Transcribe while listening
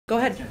Go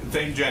ahead.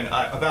 Thank you, Jen.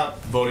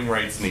 About voting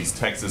rights and these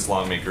Texas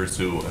lawmakers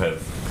who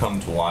have come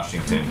to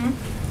Washington,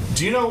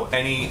 do you know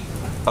any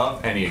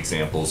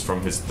examples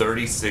from his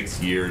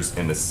 36 years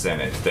in the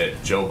Senate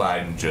that Joe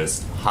Biden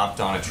just hopped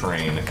on a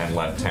train and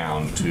left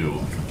town to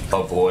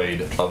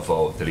avoid a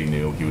vote that he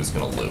knew he was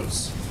going to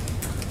lose?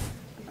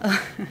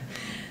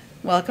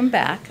 Welcome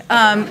back.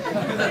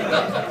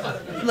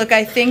 Look,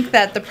 I think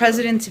that the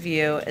president's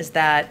view is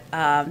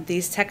that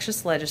these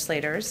Texas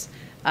legislators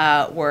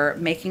were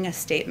making a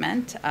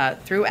statement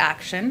through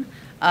action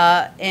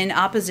in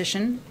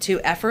opposition to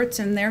efforts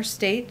in their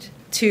state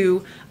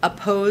to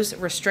oppose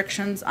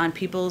restrictions on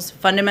people's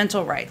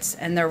fundamental rights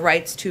and their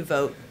rights to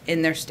vote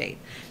in their state.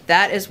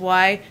 That is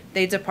why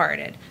they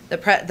departed.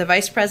 The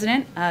vice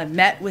president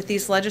met with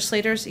these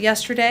legislators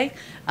yesterday,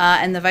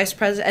 and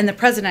the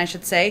president, I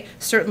should say,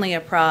 certainly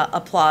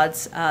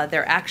applauds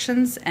their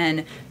actions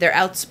and their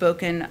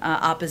outspoken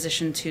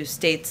opposition to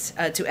states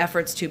to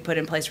efforts to put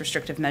in place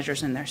restrictive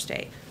measures in their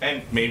state.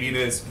 And maybe it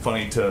is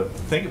funny to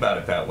think about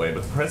it that way,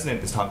 but the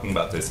president is talking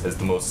about this as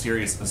the most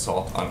serious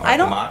assault on our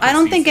democracy. I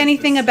don't think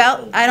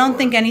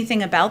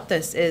anything about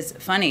this is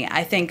funny.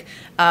 I think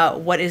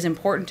what is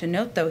important to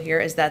note, though,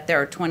 here is that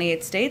there are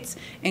 28 states,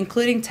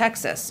 including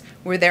Texas,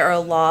 where there are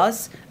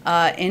laws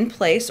in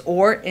place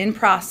or in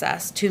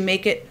process to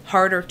make it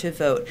harder to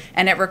vote.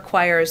 And it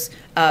requires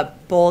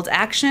bold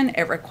action.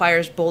 It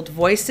requires bold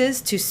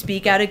voices to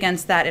speak out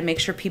against that and make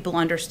sure people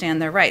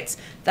understand their rights.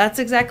 That's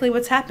exactly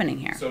what's happening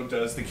here. So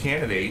does the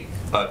candidate,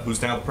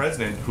 who's now the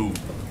president, who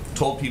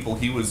told people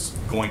he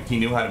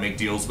knew how to make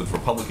deals with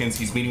Republicans,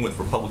 he's meeting with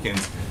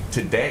Republicans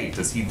today,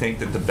 does he think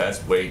that the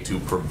best way to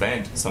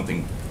prevent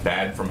something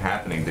bad from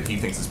happening, that he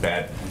thinks is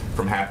bad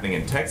from happening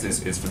in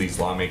Texas, is for these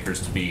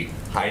lawmakers to be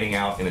hiding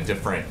out in a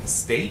different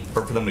state,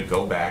 or for them to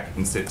go back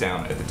and sit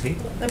down at the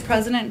table? The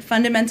president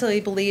fundamentally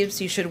believes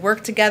you should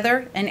work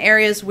together in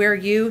areas where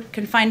you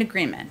can find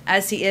agreement,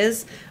 as he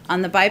is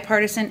on the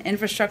bipartisan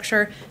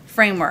infrastructure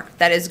framework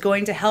that is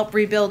going to help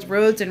rebuild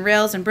roads and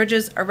rails and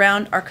bridges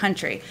around our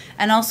country.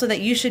 And also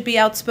that you should be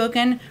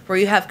outspoken where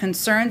you have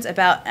concerns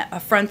about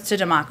affronts to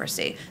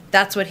democracy.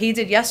 That's what he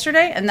did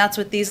yesterday, and that's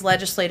what these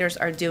legislators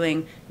are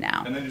doing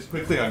now. And then just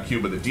quickly on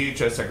Cuba, the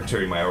DHS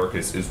Secretary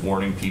Mayorkas is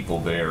warning people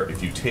there,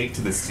 if you take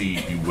to the sea,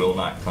 you will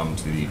not come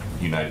to the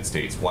United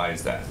States. Why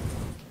is that?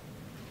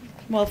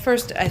 Well,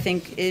 first, I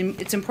think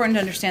it's important to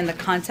understand the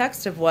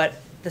context of what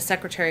the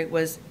Secretary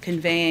was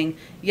conveying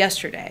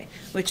yesterday,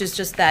 which is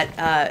just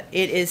that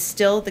it is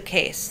still the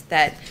case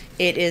that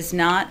it is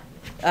not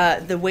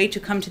the way to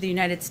come to the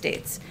United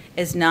States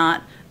is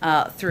not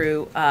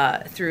through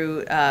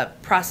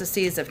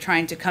processes of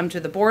trying to come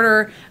to the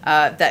border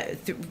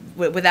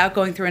without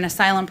going through an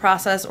asylum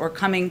process, or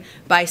coming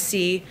by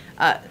sea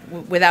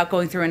without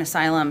going through an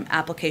asylum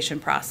application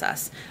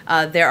process.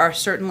 There are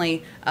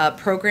certainly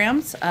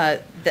programs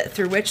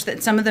through which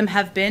that some of them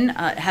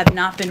have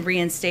not been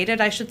reinstated,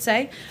 I should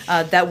say,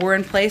 that were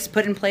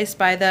put in place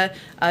by the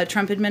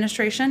Trump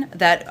administration,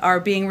 that are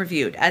being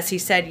reviewed, as he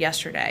said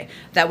yesterday,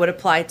 that would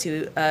apply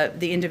to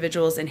the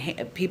individuals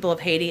and people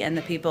of Haiti and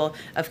the people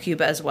of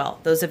Cuba as well.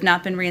 Those have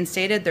not been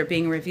reinstated. They're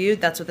being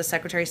reviewed. That's what the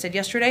Secretary said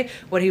yesterday.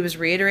 What he was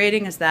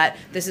reiterating is that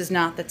this is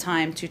not the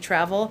time to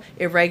travel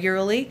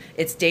irregularly.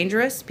 It's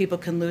dangerous. People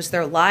can lose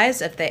their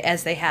lives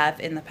as they have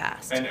in the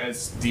past. And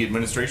as the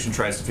administration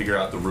tries to figure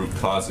out the root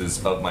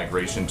causes of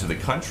migration to the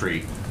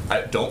country,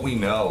 don't we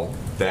know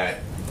that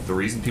the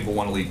reason people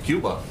want to leave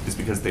Cuba is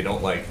because they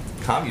don't like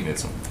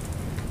communism?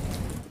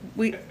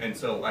 And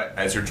so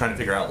as you're trying to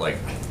figure out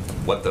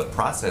what the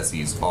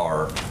processes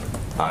are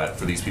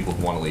for these people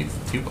who want to leave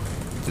Cuba.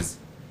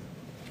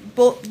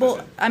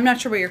 Well, I'm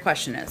not sure what your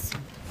question is.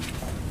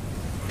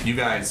 You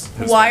guys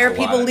have Why are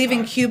people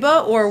leaving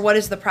Cuba, or what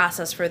is the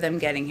process for them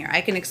getting here?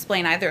 I can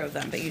explain either of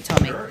them, but you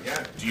tell me. Sure,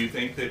 yeah. Do you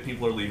think that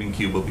people are leaving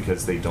Cuba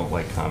because they don't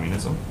like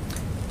communism?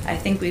 I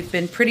think we've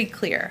been pretty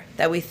clear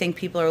that we think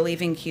people are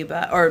leaving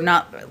Cuba, or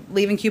not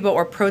leaving Cuba,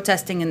 or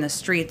protesting in the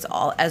streets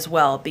as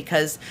well,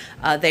 because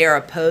they are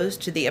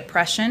opposed to the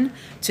oppression,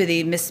 to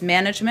the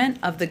mismanagement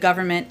of the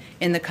government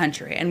in the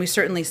country. And we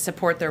certainly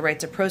support their right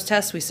to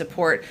protest. We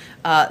support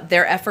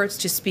their efforts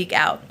to speak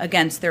out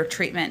against their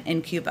treatment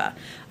in Cuba.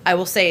 I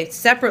will say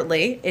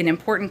separately, an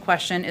important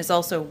question is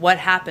also what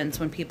happens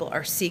when people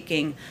are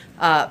seeking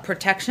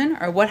protection,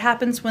 or what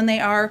happens when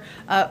they are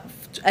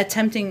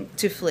attempting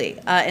to flee.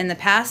 In the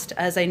past,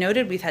 as I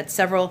noted, we've had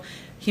several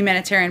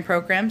humanitarian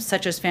programs,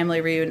 such as family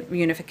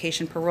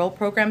reunification parole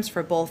programs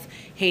for both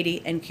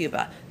Haiti and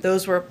Cuba.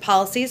 Those were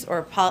policies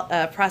or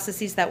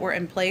processes that were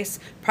in place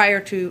prior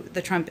to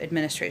the Trump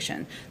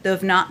administration.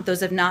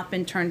 Those have not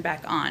been turned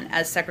back on,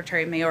 as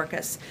Secretary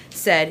Mayorkas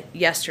said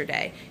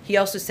yesterday. He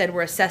also said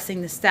we're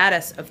assessing the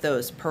status of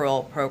those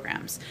parole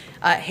programs.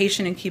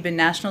 Haitian and Cuban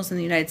nationals in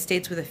the United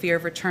States with a fear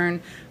of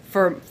return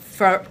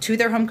to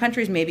their home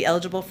countries may be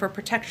eligible for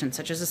protection,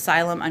 such as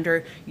asylum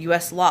under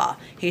U.S. law.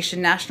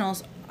 Haitian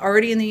nationals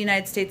already in the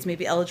United States may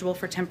be eligible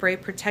for temporary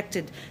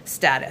protected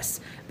status.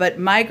 But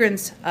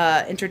migrants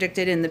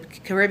interdicted in the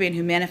Caribbean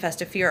who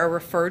manifest a fear are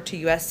referred to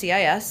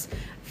USCIS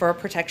for a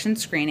protection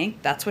screening.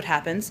 That's what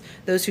happens.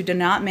 Those who do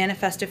not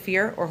manifest a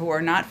fear or who are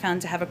not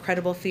found to have a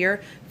credible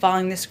fear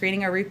following the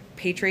screening are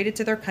repatriated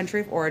to their country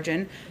of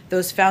origin.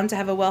 Those found to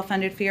have a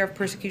well-founded fear of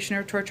persecution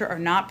or torture are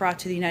not brought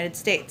to the United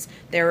States.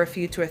 They are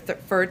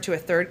referred to a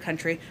third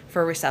country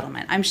for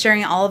resettlement. I'm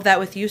sharing all of that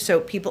with you so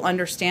people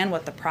understand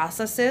what the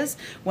process is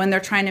when they're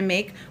trying to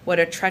make what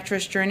a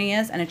treacherous journey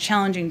is and a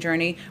challenging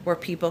journey where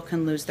people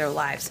can lose their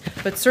lives.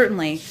 But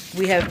certainly,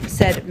 we have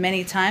said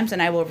many times,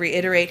 and I will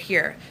reiterate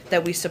here,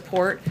 that we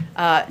support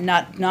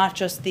not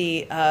just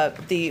the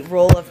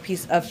role of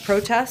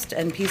protest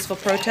and peaceful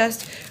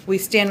protest. We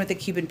stand with the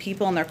Cuban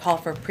people in their call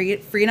for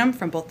freedom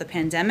from both the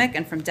pandemic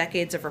and from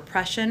decades of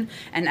repression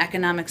and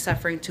economic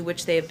suffering to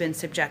which they have been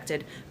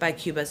subjected by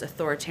Cuba's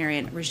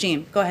authoritarian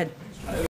regime. Go ahead.